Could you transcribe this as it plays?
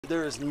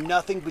There is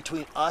nothing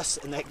between us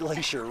and that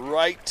glacier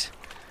right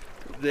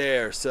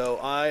there, so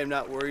I am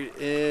not worried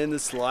in the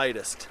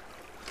slightest.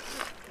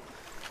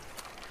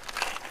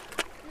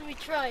 Let me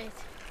try it.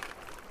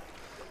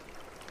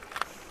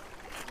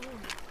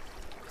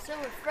 So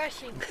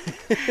refreshing.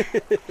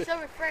 So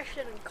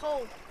refreshing and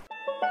cold.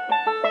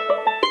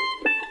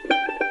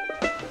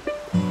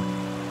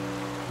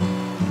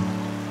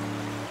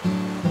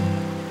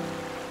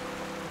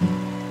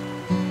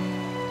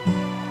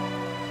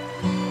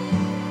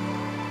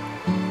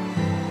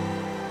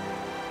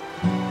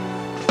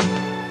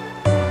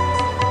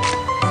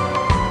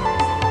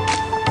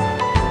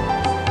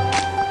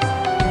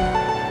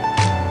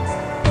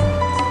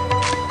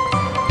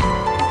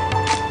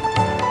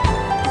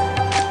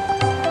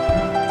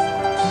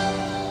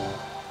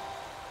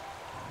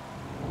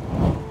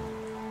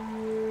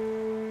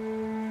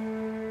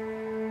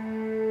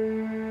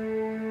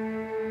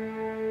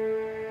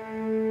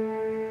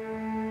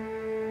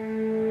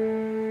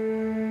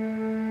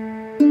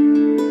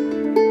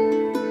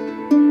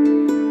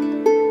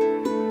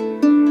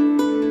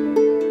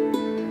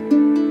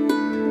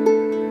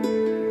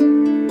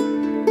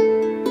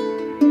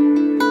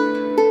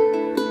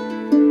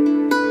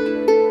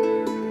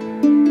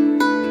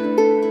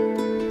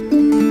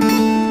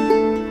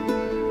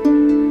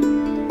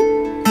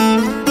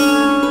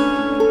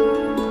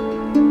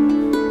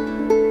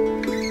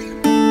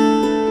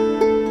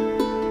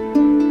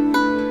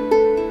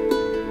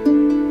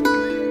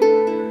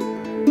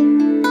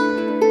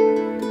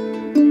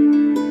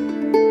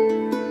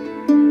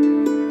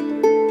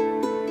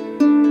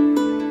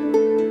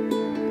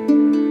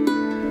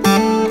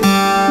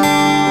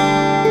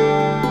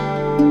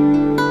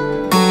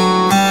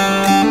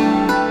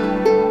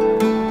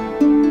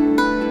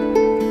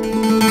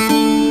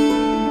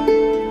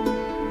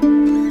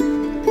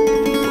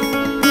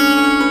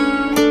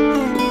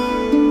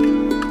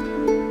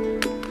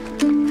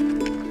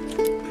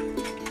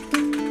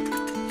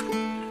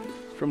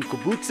 From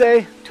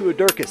KHOBURTSE to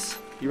URDUKAS.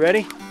 You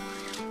ready?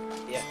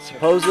 Yeah, sir.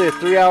 Supposedly a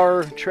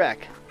 3-hour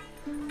trek.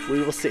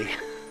 We will see.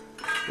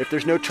 If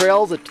there's no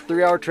trails, a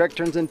 3-hour trek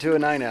turns into a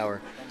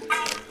 9-hour.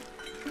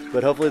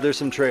 But hopefully there's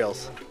some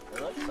trails.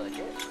 It looks like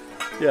it.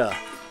 Yeah,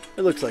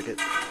 it looks like it.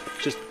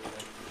 Just,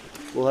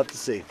 we'll have to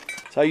see.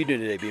 So how you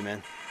doing today,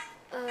 B-Man?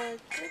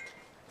 Good.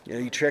 You know,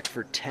 you trekked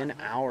for 10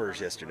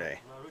 hours yesterday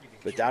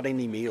without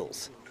any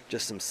meals,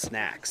 just some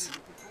snacks.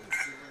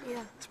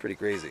 Yeah. It's pretty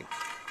crazy.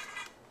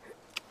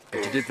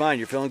 But you did fine.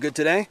 You're feeling good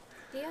today?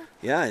 Yeah.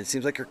 Yeah, it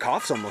seems like your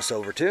cough's almost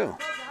over too.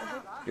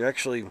 You're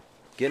actually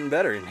getting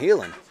better and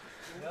healing.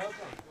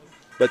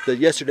 But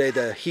yesterday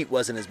the heat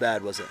wasn't as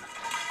bad, was it?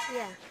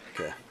 Yeah.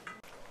 Okay.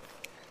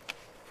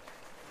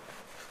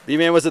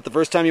 B-Man, was it the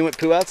first time you went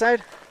poo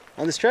outside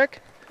on this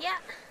trek? Yeah.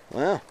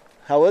 Wow.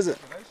 How was it?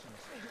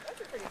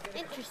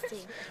 Interesting.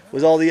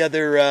 Was all the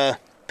other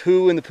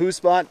poo in the poo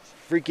spot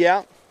freak you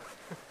out?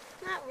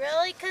 Not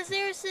really, because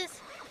there's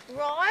this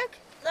rock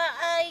that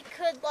I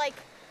could like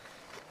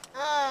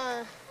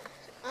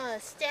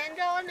stand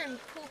on and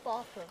poop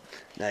off of.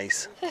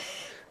 Nice.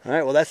 All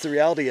right, well that's the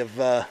reality of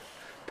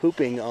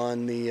pooping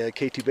on the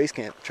K2 base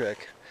camp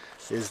trek,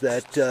 is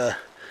that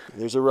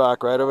there's a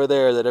rock right over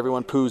there that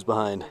everyone poos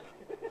behind.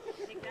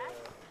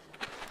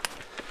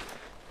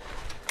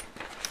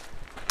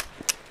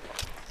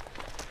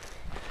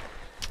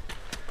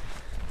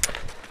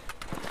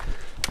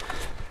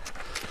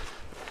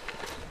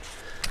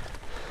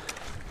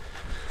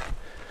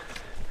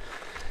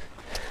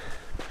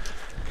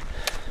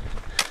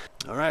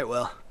 All right,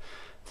 well,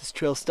 this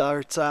trail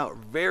starts out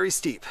very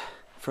steep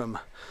from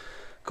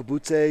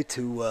KHOBURTSE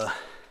to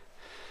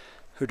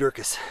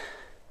URDUKAS.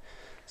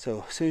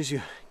 So as soon as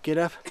you get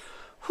up,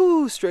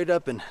 whoo, straight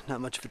up and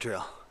not much of a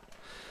trail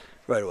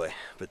right away.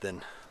 But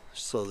then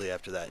slowly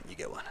after that, you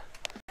get one.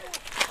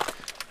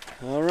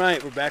 All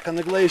right, we're back on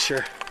the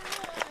glacier.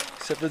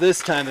 Except for this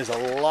time, there's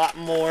a lot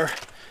more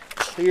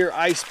clear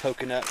ice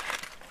poking up.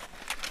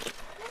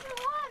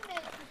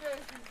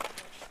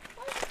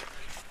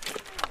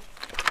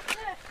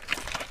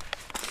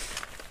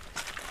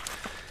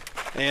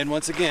 And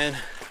once again,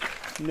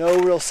 no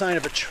real sign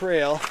of a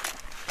trail.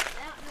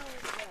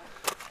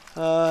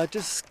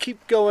 Just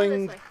keep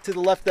going to the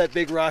left, that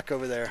big rock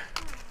over there.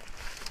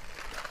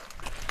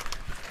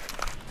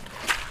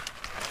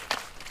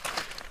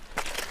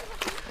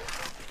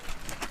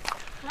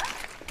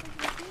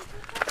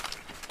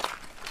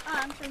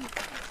 I'm sure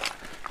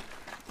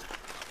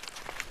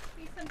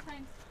he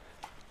sometimes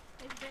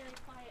is very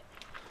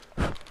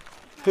quiet.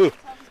 Who?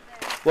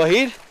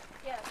 Wahid?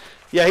 Yeah.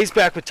 Yeah, he's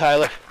back with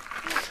Tyler.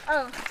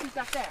 Oh, he's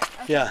back there.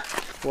 Okay. Yeah.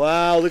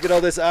 Wow, look at all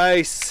this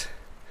ice.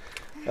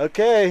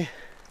 Okay.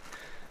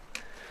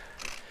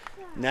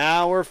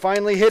 Now we're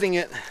finally hitting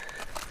it.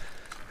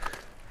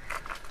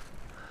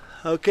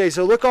 Okay,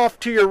 so look off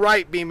to your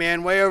right,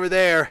 B-Man, way over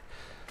there.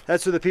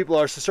 That's where the people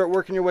are, so start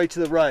working your way to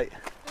the right.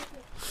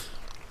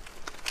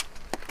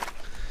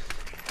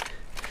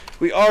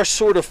 We are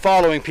sort of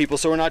following people,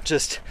 so we're not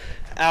just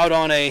out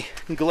on a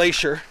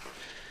glacier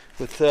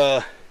with,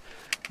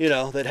 you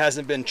know, that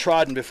hasn't been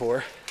trodden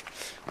before.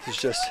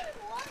 It's just,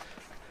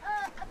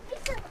 A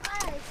piece of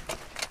ice.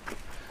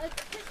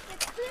 Just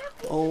a clear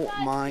piece oh of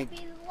ice my would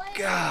be light.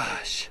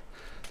 gosh.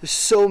 There's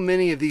so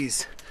many of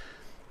these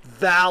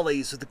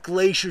valleys with the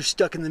glaciers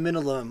stuck in the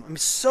middle of them. I mean,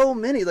 so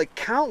many, like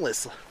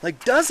countless,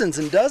 like dozens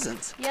and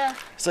dozens. Yeah.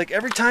 It's like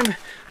every time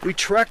we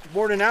trek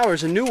more than an hour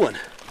is a new one.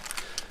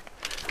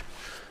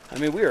 I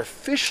mean, we are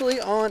officially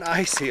on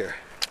ice here.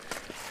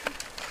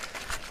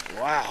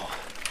 Wow.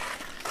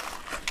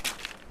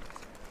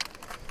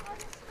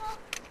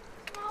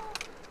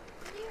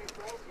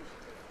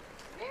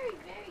 Very,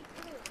 very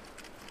clear.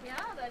 Yeah,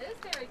 that is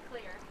very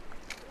clear.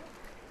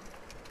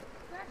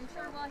 I'm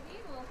sure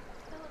Wahid will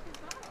fill up his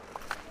bottle.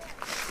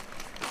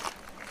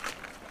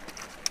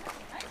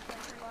 Nice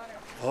glacier water.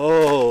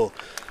 Oh,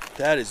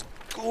 that is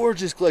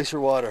gorgeous glacier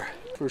water.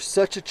 For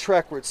such a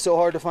trek where it's so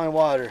hard to find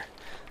water,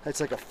 that's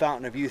like a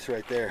fountain of youth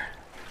right there.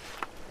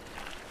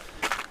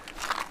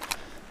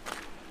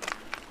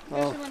 He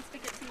wants to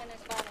get some in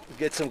his bottle.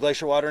 Get some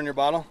glacier water in your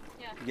bottle?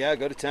 Yeah. Yeah,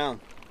 go to town.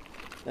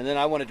 And then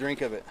I want a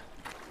drink of it.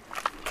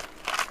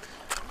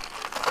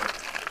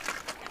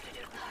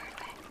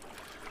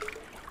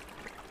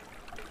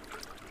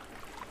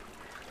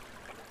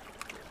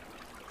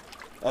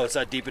 Oh, it's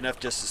not deep enough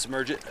just to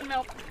submerge it?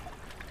 Nope.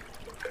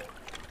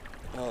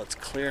 Oh, it's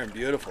clear and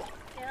beautiful.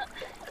 Yeah.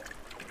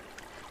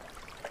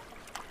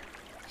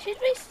 Should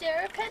we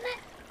syrup in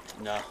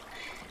it? No.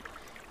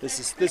 This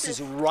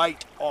is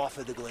right off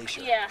of the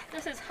glacier. Yeah,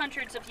 this is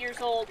hundreds of years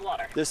old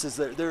water.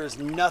 There is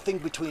nothing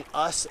between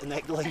us and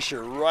that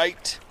glacier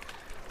right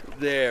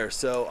there.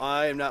 So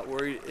I am not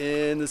worried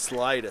in the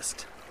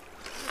slightest.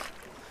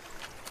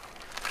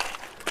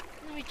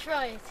 Let me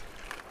try it.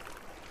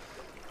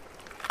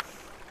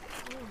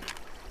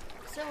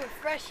 So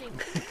refreshing.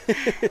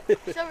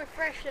 So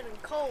refreshing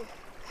and cold.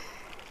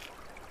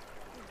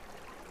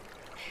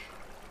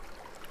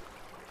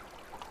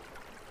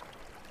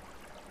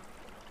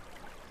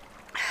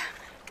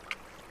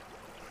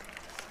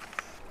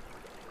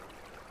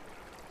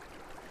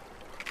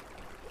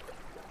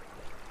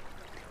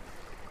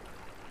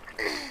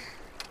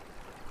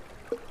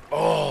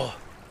 Oh,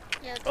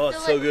 Yeah, oh,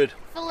 it's so good.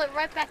 Fill it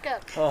right back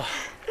up. Oh,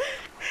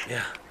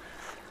 yeah.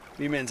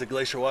 B-Man's a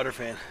glacier water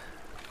fan.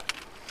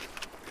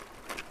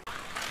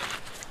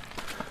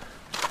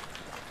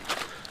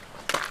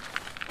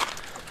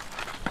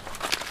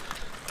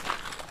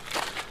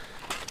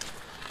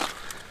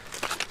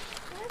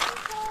 What do you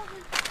call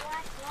this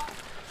black rock?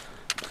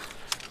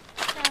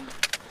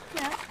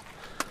 Yeah.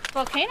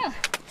 Volcano.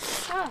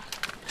 Oh,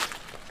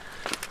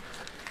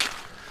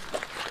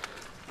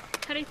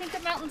 How do you think the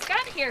mountains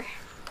got here?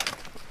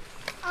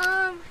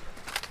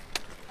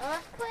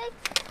 earthquake?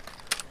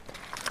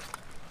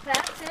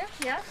 That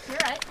too. Yeah, you're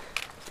right.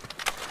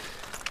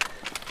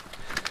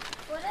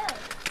 What else?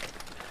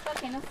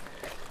 Volcanoes.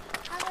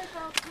 How is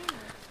volcanoes?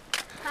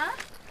 Huh?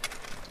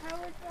 How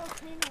is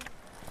volcanoes?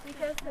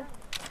 Because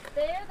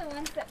they're the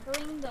ones that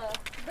bring the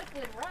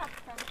liquid rock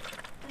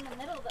from in the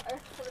middle of the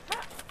earth to the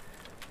top.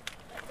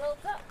 It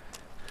builds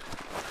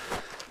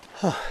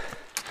up.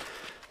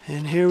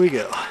 And here we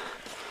go.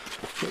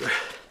 Another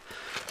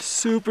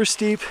super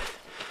steep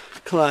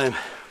climb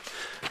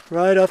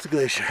right off the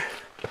glacier.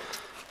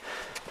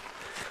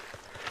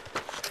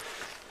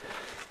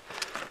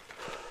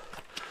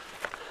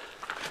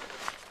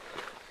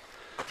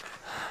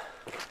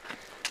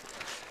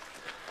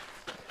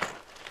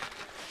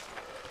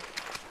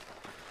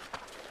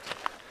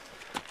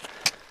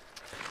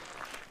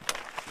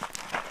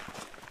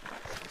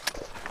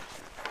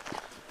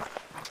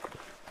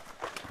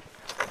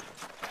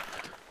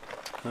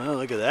 Oh,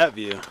 look at that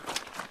view.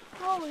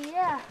 Oh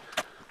yeah.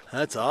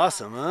 That's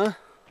awesome, huh?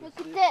 Look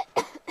at that.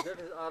 That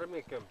is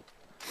army camp.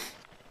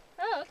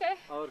 Oh, okay.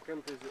 Our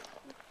camp is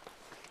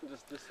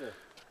just this way,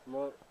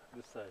 more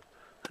this side.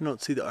 I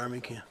don't see the army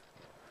camp.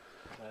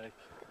 Like,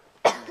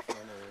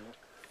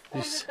 Oh,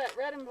 is it that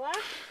red and black?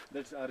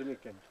 that's army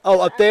camp. Oh,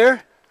 up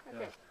there?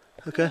 Okay.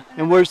 Okay. And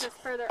And where's... just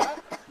further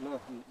up, No,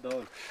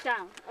 down.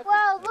 down. Okay.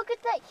 Wow, look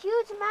at that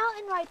huge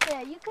mountain right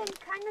there. You can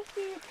kind of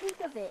see the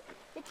peak of it.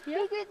 It's Yeah.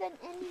 bigger than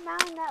any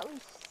mountain that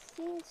we've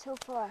seen so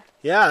far.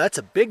 Yeah, that's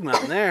a big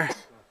mountain there.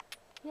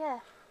 Yeah.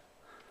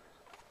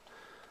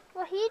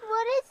 Wahid,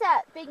 what is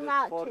that big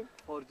mountain?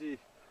 4G.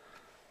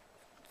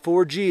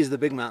 4G is the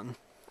big mountain.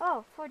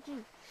 Oh,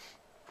 4G.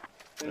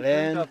 In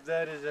And- front of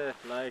there is a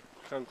like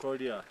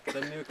Concordia.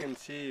 Then you can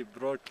see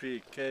Broad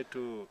Peak,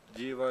 K2,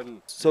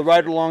 G1. So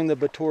right along the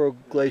Batoro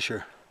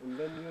Glacier. And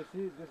then you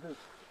see this is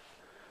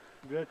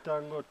Great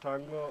Tango,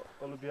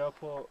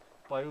 Olubiapo,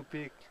 Payu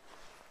Peak.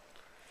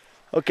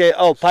 Okay,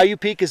 oh, Payu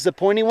Peak is the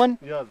pointy one?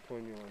 Yeah, the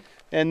pointy one.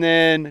 And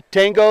then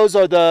Tangos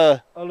are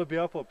the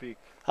Olubiapo Peak.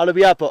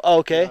 Halabiapo. Oh,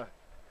 okay. Yeah.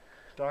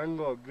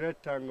 Tango,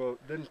 Great Tango,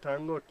 then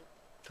Tango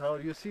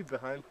Tower. You see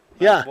behind?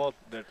 Yeah. Both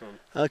that one.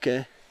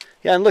 Okay.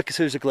 Yeah, and look,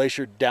 so there's a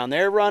glacier down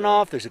there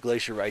runoff. There's a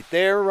glacier right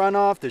there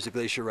runoff. There's a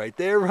glacier right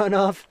there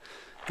runoff.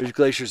 There's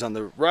glaciers on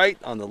the right,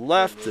 on the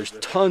left. There's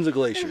tons of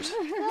glaciers. So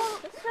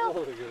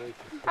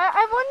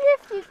I wonder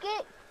if you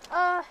get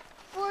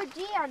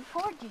 4G on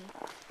 4G.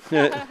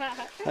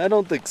 I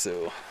don't think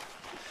so.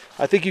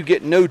 I think you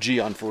get no G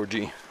on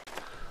 4G.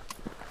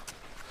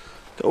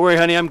 Don't worry,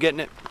 honey, I'm getting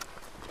it.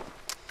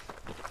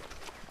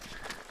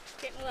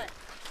 Getting what?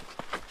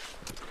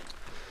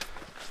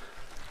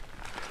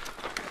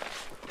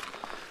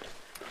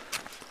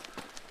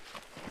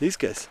 These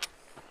guys.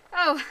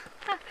 Oh.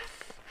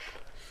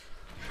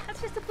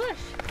 That's just a bush.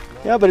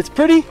 Yeah, but it's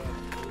pretty.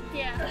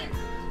 Yeah.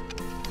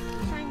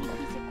 Tiny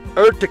piece of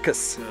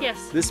Urdukas.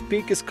 Yes. This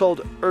peak is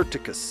called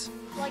Urdukas.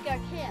 Like our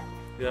camp.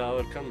 Yeah,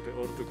 our camp,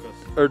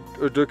 Urdukas.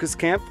 Urdukas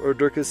Camp,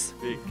 Urdukas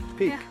Big.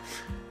 Peak. Yeah.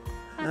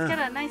 That's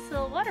got a nice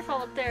little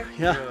waterfall up there.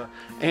 Yeah.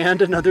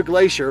 And another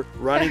glacier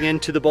running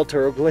into the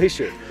Baltoro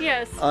Glacier.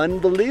 Yes.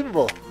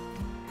 Unbelievable.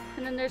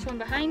 And then there's one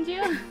behind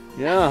you.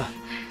 Yeah.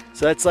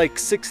 So that's like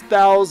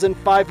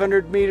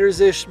 6,500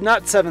 meters-ish.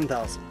 Not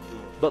 7,000,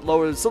 but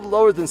lower, so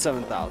lower than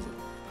 7,000.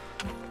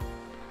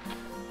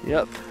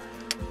 Yep.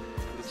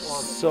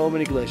 So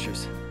many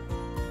glaciers.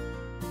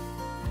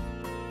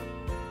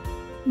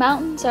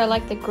 Mountains are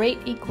like the great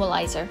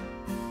equalizer.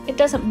 It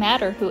doesn't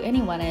matter who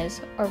anyone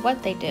is or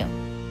what they do.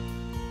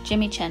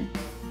 Jimmy Chin.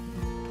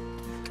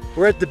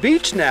 We're at the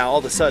beach now all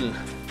of a sudden.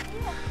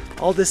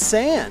 All this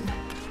sand.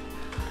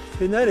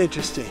 Isn't that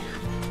interesting?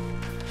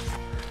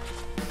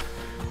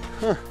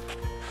 Huh.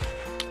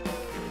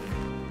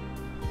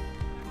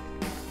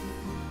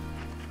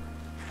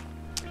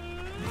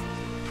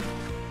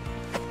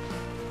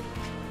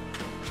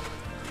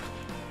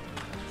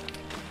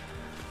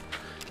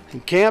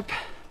 And camp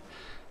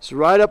is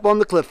right up on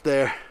the cliff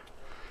there.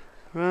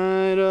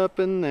 Right up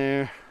in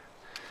there.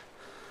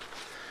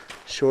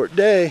 Short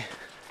day.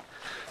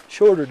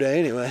 Shorter day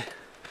anyway.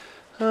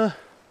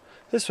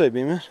 This way,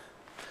 Beeman.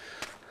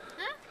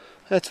 Huh?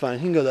 That's fine.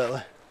 You can go that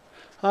way.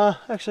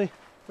 Actually,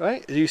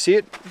 right? Do you see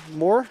it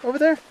more over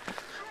there?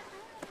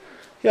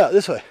 Yeah,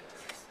 this way.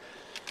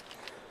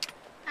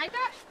 I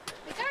got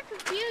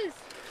confused.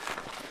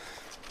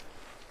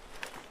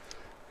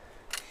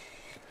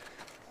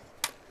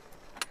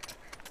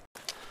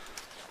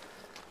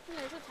 And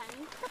there's a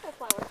tiny purple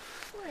flower.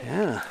 Where?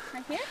 Yeah.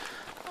 Right here?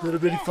 Little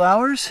bitty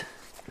flowers.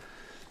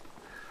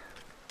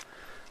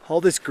 All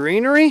this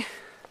greenery.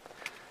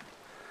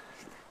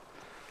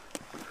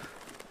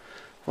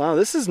 Wow,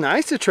 this is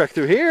nice to trek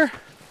through here.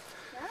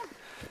 Yeah.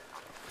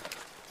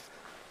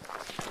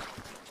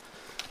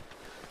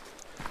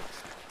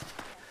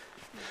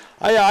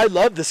 I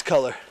love this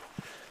color.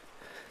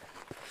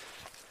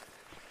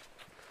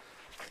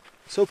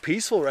 So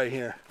peaceful right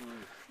here.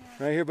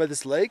 Right here by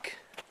this lake.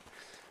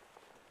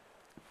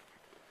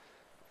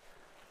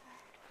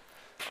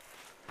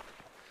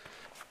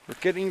 We're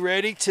getting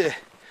ready to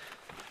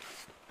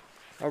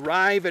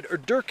arrive at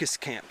Urdukas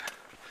Camp.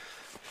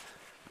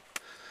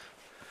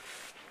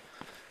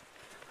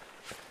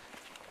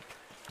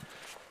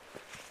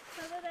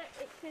 So that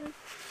it can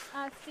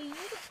seed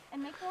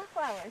and make more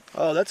flowers.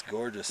 Oh, that's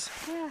gorgeous.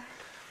 Yeah.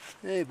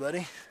 Hey,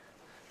 buddy.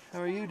 How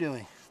are you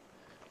doing?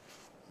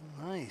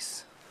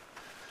 Nice.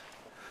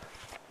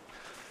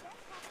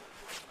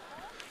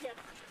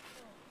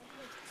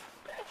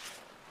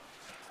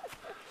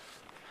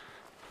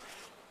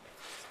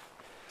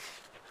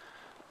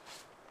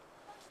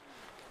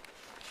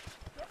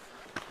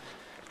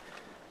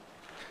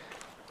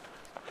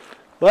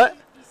 What?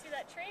 You see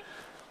that tree?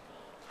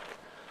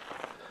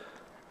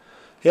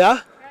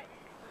 Yeah? Right.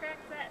 Crack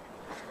that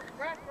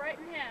rock right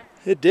in half.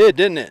 It did,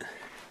 didn't it?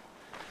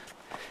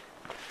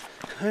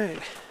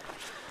 Alright.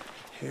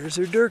 Here's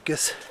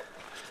Urdukas,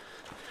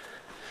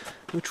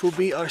 which will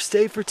be our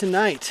stay for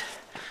tonight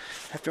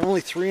after only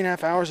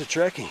 3.5 hours of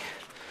trekking.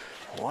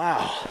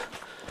 Wow.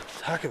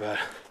 Talk about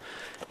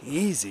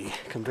easy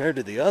compared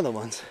to the other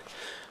ones.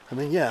 I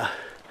mean, yeah,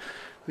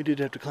 we did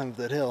have to climb up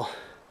that hill,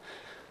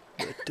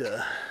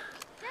 but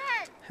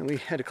and we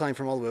had to climb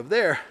from all the way up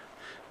there,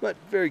 but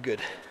very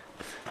good.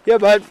 Yeah,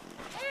 bud. It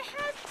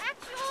has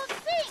actual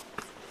sinks,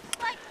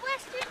 like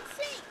Western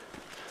sinks.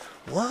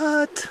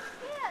 What?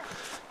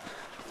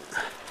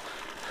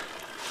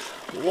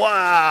 Yeah.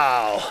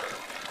 Wow.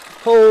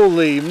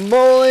 Holy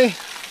moly.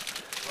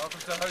 Welcome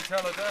to Hotel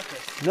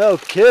Urdukas. No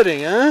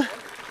kidding, huh?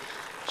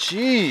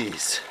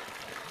 Jeez.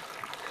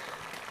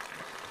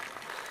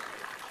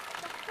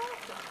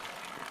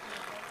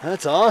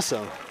 That's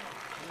awesome.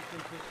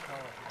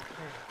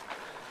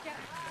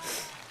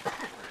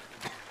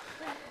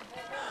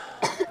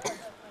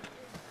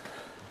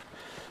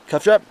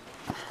 Cuff strap?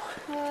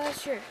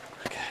 Sure.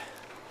 Okay.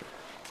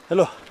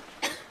 Hello.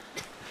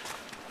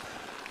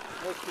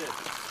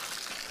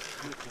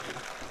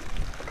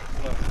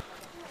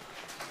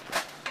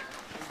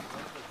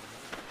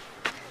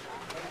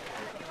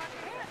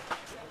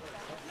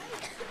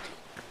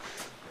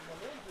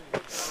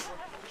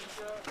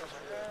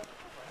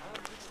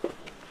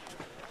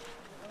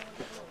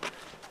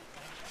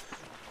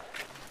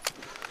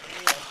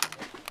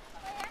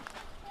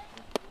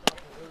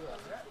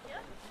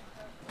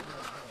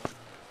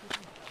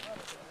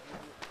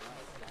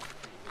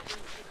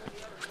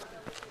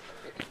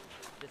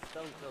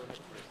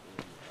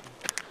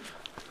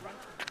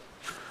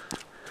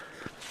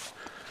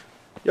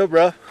 Yo,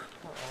 bro. You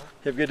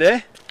have a good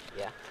day?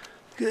 Yeah.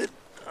 Good.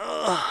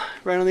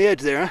 Right on the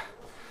edge there, huh?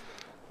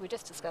 We're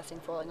just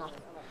discussing falling off.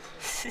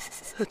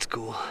 That's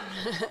cool.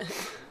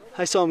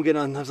 I saw him get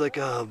on. I was like,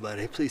 oh,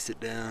 buddy, please sit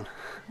down.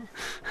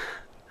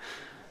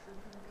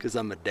 Because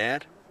I'm a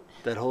dad?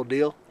 That whole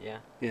deal? Yeah.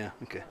 Yeah,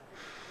 okay.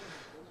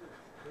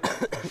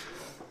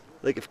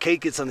 Like if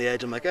Kate gets on the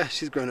edge, I'm like,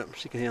 she's grown up.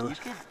 She can handle it.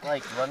 You could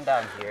like run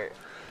down here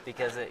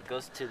because it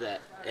goes to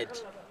that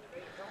edge.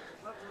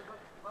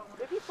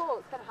 But if you fall,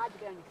 it's kind of hard to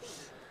get on your feet.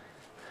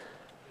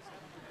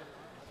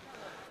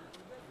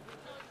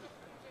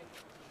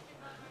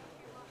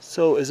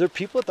 So is there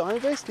people at the Army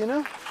base, do you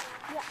know?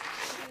 Yeah.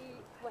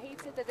 He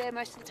said that they're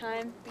most of the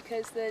time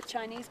because the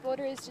Chinese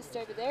border is just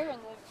over there and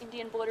the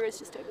Indian border is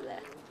just over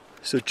there.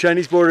 So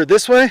Chinese border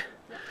this way,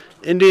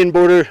 Indian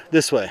border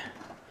this way.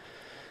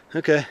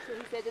 Okay. So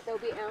he said that there'll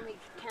be Army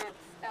camps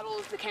at all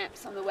of the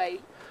camps on the way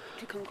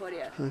to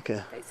Concordia.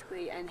 Okay.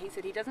 Basically, and he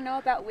said he doesn't know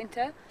about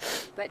winter,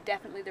 but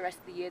definitely the rest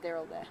of the year they're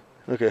all there.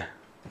 Okay.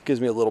 Gives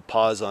me a little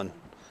pause on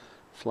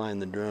flying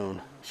the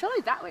drone.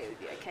 Surely that way would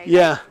be okay.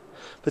 Yeah,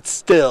 but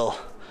still,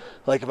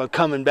 like if I'm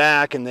coming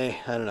back and they,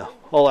 I don't know,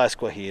 I'll ask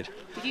Wahid.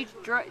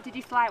 Did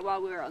you fly it while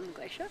we were on the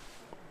glacier?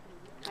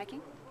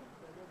 Hiking?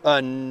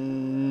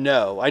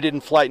 No, I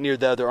didn't fly near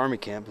the other Army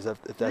camp. If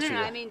that's No, what you're-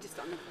 I mean just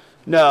on the...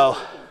 No,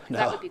 no.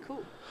 That would be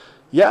cool.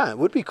 Yeah, it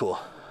would be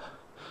cool.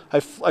 I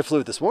flew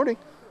it this morning,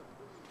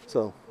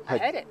 so I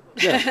heard it.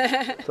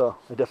 Yeah, so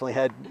I definitely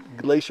had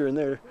glacier in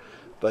there,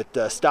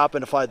 but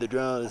stopping to fly the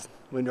drone is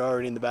when you're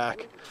already in the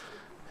back,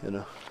 you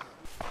know.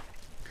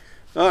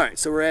 All right,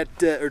 so we're at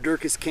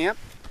Urdukas camp,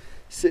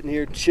 sitting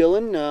here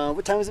chilling.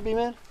 What time is it,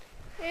 B-Man?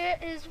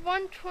 It is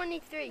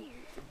 1:23.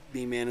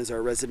 B-Man is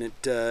our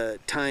resident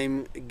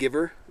time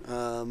giver,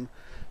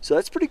 so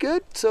that's pretty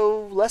good.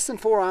 So less than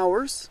 4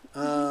 hours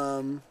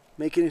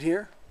making it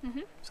here.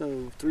 Mm-hmm.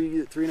 So three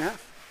and a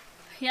half.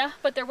 Yeah,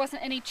 but there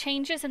wasn't any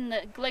changes in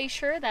the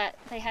glacier that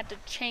they had to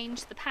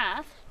change the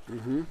path.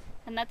 Mm-hmm.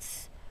 And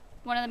that's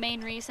one of the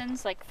main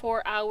reasons, like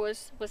 4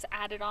 hours was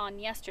added on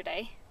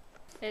yesterday,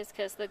 is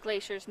because the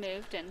glaciers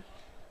moved and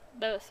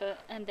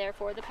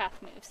therefore the path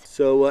moves.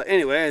 So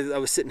anyway, I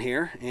was sitting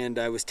here and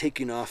I was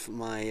taking off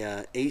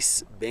my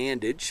ACE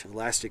bandage,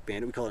 elastic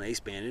bandage. We call it an ACE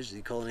bandage. Do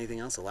you call it anything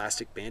else?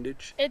 Elastic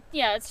bandage?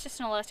 Yeah, it's just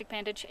an elastic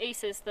bandage.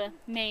 ACE is the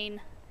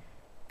main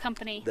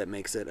company that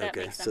makes it. that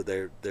Okay, makes so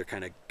they're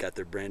kind of got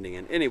their branding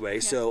in. Anyway,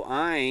 so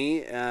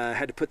I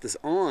had to put this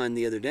on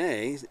the other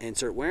day and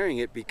start wearing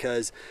it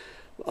because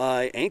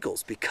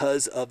ankles,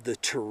 because of the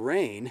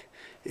terrain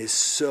is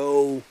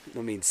so,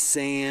 I mean,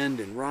 sand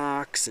and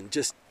rocks and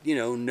just, you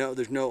know,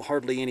 there's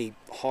hardly any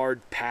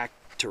hard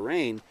packed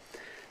terrain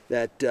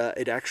that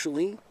it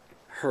actually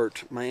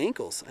hurt my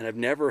ankles. And I've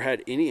never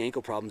had any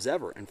ankle problems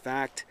ever. In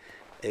fact,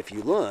 if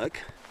you look,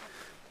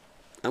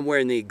 I'm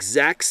wearing the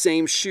exact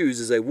same shoes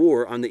as I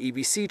wore on the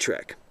EBC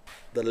trek.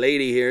 The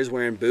lady here is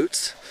wearing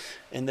boots,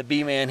 and the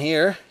B-man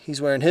here, he's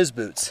wearing his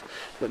boots.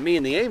 But me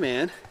and the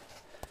A-man,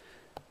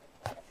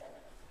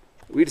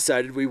 we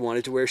decided we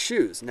wanted to wear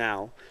shoes.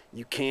 Now,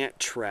 you can't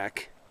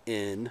trek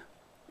in,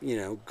 you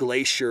know,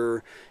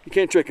 glacier, you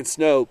can't trek in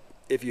snow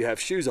if you have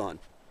shoes on,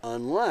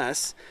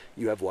 unless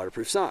you have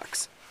waterproof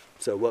socks.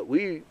 So what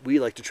we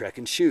like to trek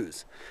in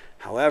shoes.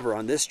 However,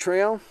 on this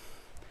trail,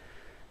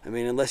 I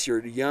mean, unless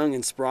you're young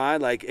and spry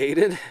like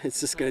Aiden,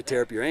 it's just going to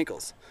tear up your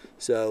ankles.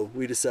 So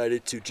we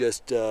decided to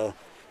just, you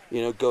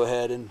know, go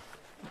ahead and,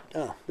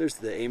 oh, there's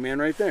the A-man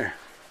right there.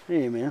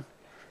 Hey, man.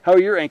 How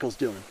are your ankles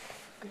doing?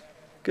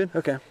 Good?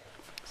 Okay.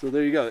 So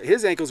there you go.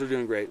 His ankles are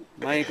doing great.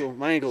 My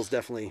ankle's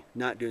definitely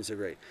not doing so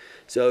great.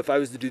 So if I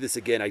was to do this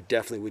again, I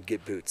definitely would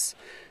get boots.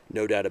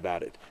 No doubt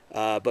about it.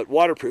 But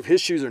waterproof.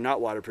 His shoes are not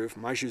waterproof.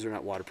 My shoes are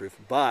not waterproof.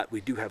 But we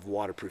do have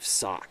waterproof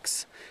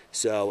socks.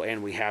 So,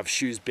 and we have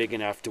shoes big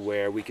enough to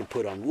where we can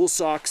put on wool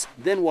socks,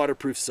 then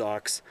waterproof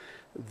socks,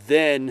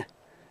 then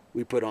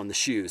we put on the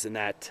shoes. And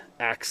that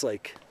acts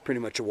like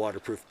pretty much a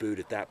waterproof boot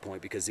at that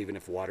point, because even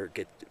if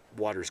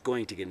water's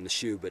going to get in the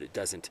shoe, but it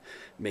doesn't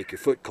make your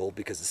foot cold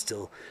because it's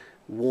still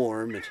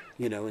warm and,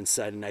 you know,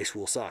 inside a nice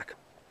wool sock.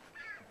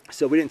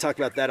 So we didn't talk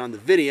about that on the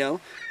video,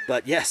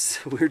 but yes,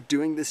 we're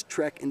doing this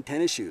trek in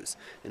tennis shoes.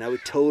 And I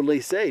would totally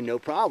say, no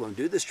problem,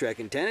 do this trek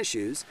in tennis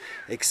shoes,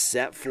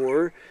 except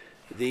for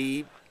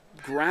the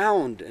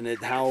ground and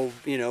how,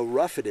 you know,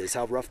 rough it is,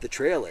 how rough the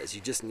trail is.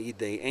 You just need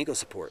the ankle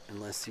support,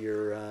 unless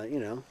you're, you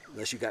know,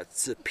 unless you got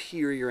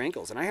superior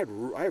ankles. And I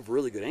have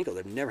really good ankles.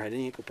 I've never had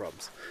any ankle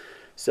problems.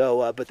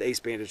 So, but the ACE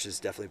bandage has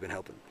definitely been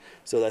helping.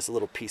 So that's a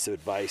little piece of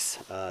advice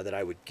that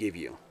I would give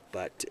you.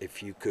 But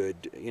if you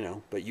could, you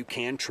know, but you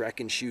can trek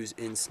in shoes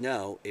in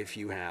snow if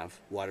you have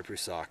waterproof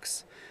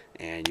socks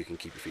and you can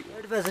keep your feet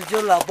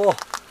warm.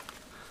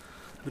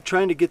 We're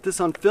trying to get this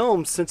on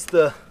film since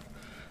the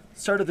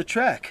start of the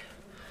trek.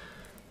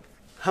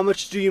 How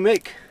much do you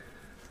make?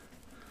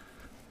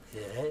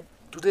 Yeah.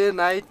 Today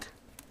night,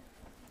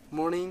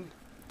 morning,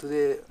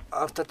 today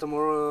after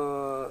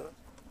tomorrow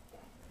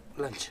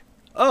lunch.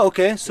 Oh,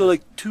 okay. So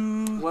like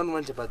one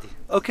chapati.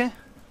 Okay.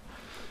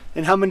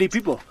 And how many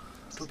people?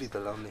 Two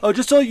people only. Oh,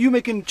 just so you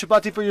making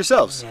chapati for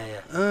yourselves? Yeah,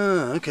 yeah.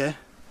 Ah, okay.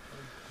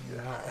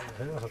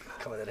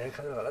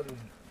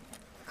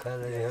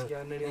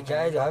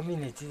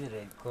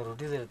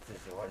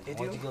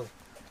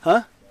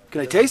 Huh?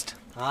 Can I taste?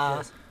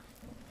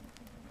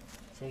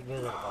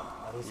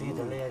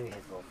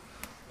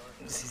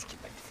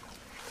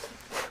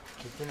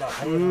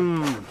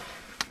 Mmm.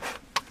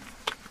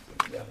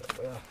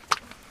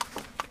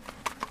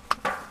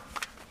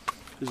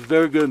 It's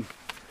very good.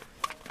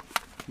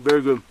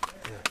 Very good.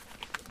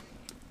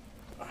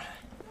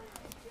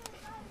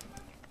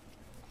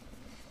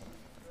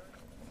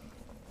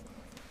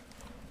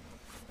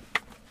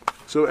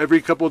 So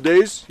every couple of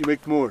days you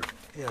make more?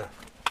 Yeah.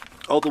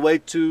 All the way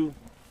to?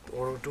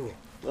 Or two.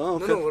 Oh,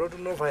 okay. No, or two,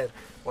 no fire.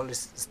 Only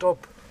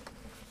stop.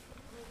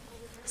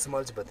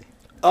 Small chapati.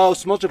 Oh,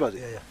 small chapati?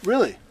 Yeah, yeah.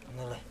 Really?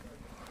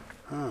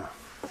 Huh.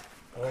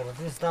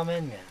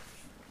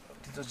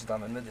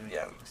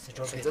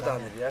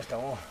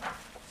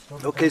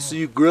 Okay, so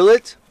you grill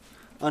it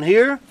on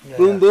here, Yeah,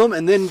 boom, yeah. boom,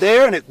 and then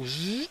there, and it.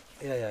 Yeah,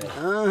 yeah, yeah.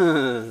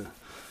 Ah,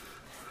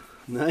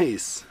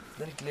 nice.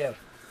 Very clear.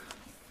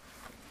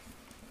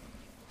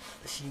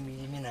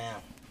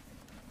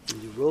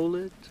 And you roll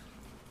it.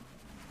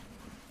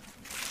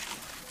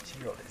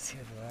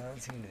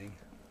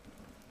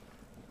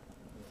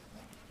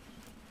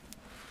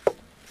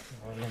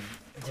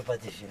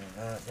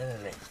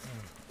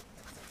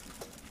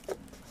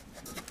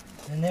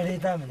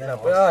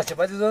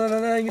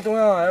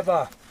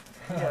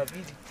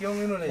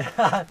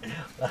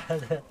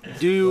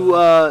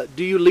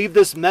 Do you leave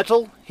this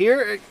metal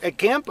here at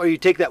camp, or you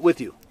take that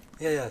with you?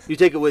 Yeah, yeah. You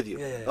take it with you.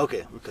 Yeah, yeah, yeah.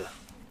 Okay, okay.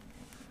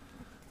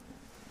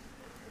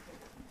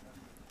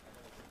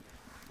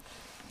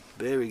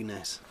 Very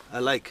nice. I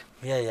like.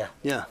 Yeah, yeah.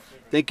 Yeah.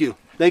 Thank you.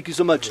 Thank you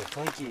so much.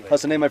 Thank you.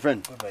 How's the name, my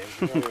friend?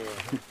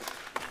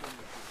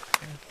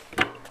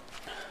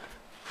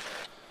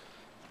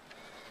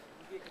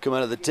 Come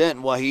out of the tent,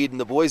 and Wahid and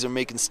the boys are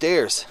making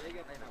stairs.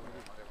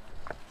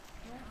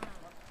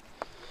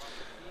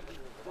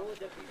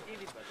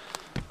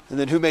 And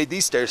then who made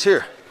these stairs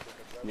here?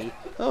 Me.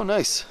 Oh,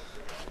 nice.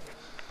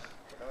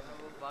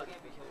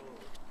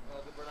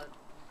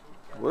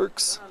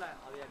 Works.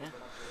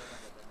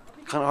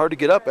 Kind of hard to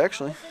get up,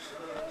 actually.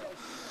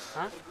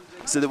 Huh?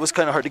 Said it was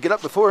kind of hard to get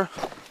up before.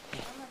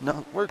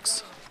 No, it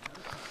works.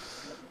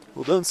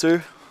 Well done,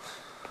 sir.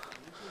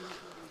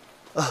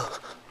 Oh.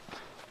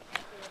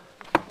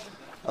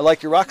 I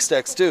like your rock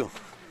stacks too.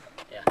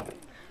 Yeah.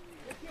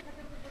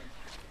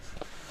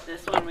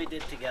 This one we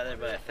did together,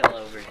 but I fell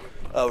over it.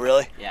 Oh,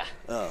 really? Yeah.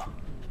 Oh.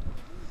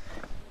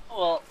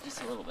 Well,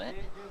 just a little bit.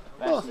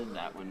 Well,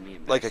 That one, me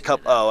and like a Baxter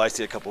couple. did that. Oh, I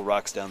see a couple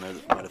rocks down there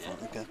that might have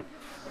fallen. Okay.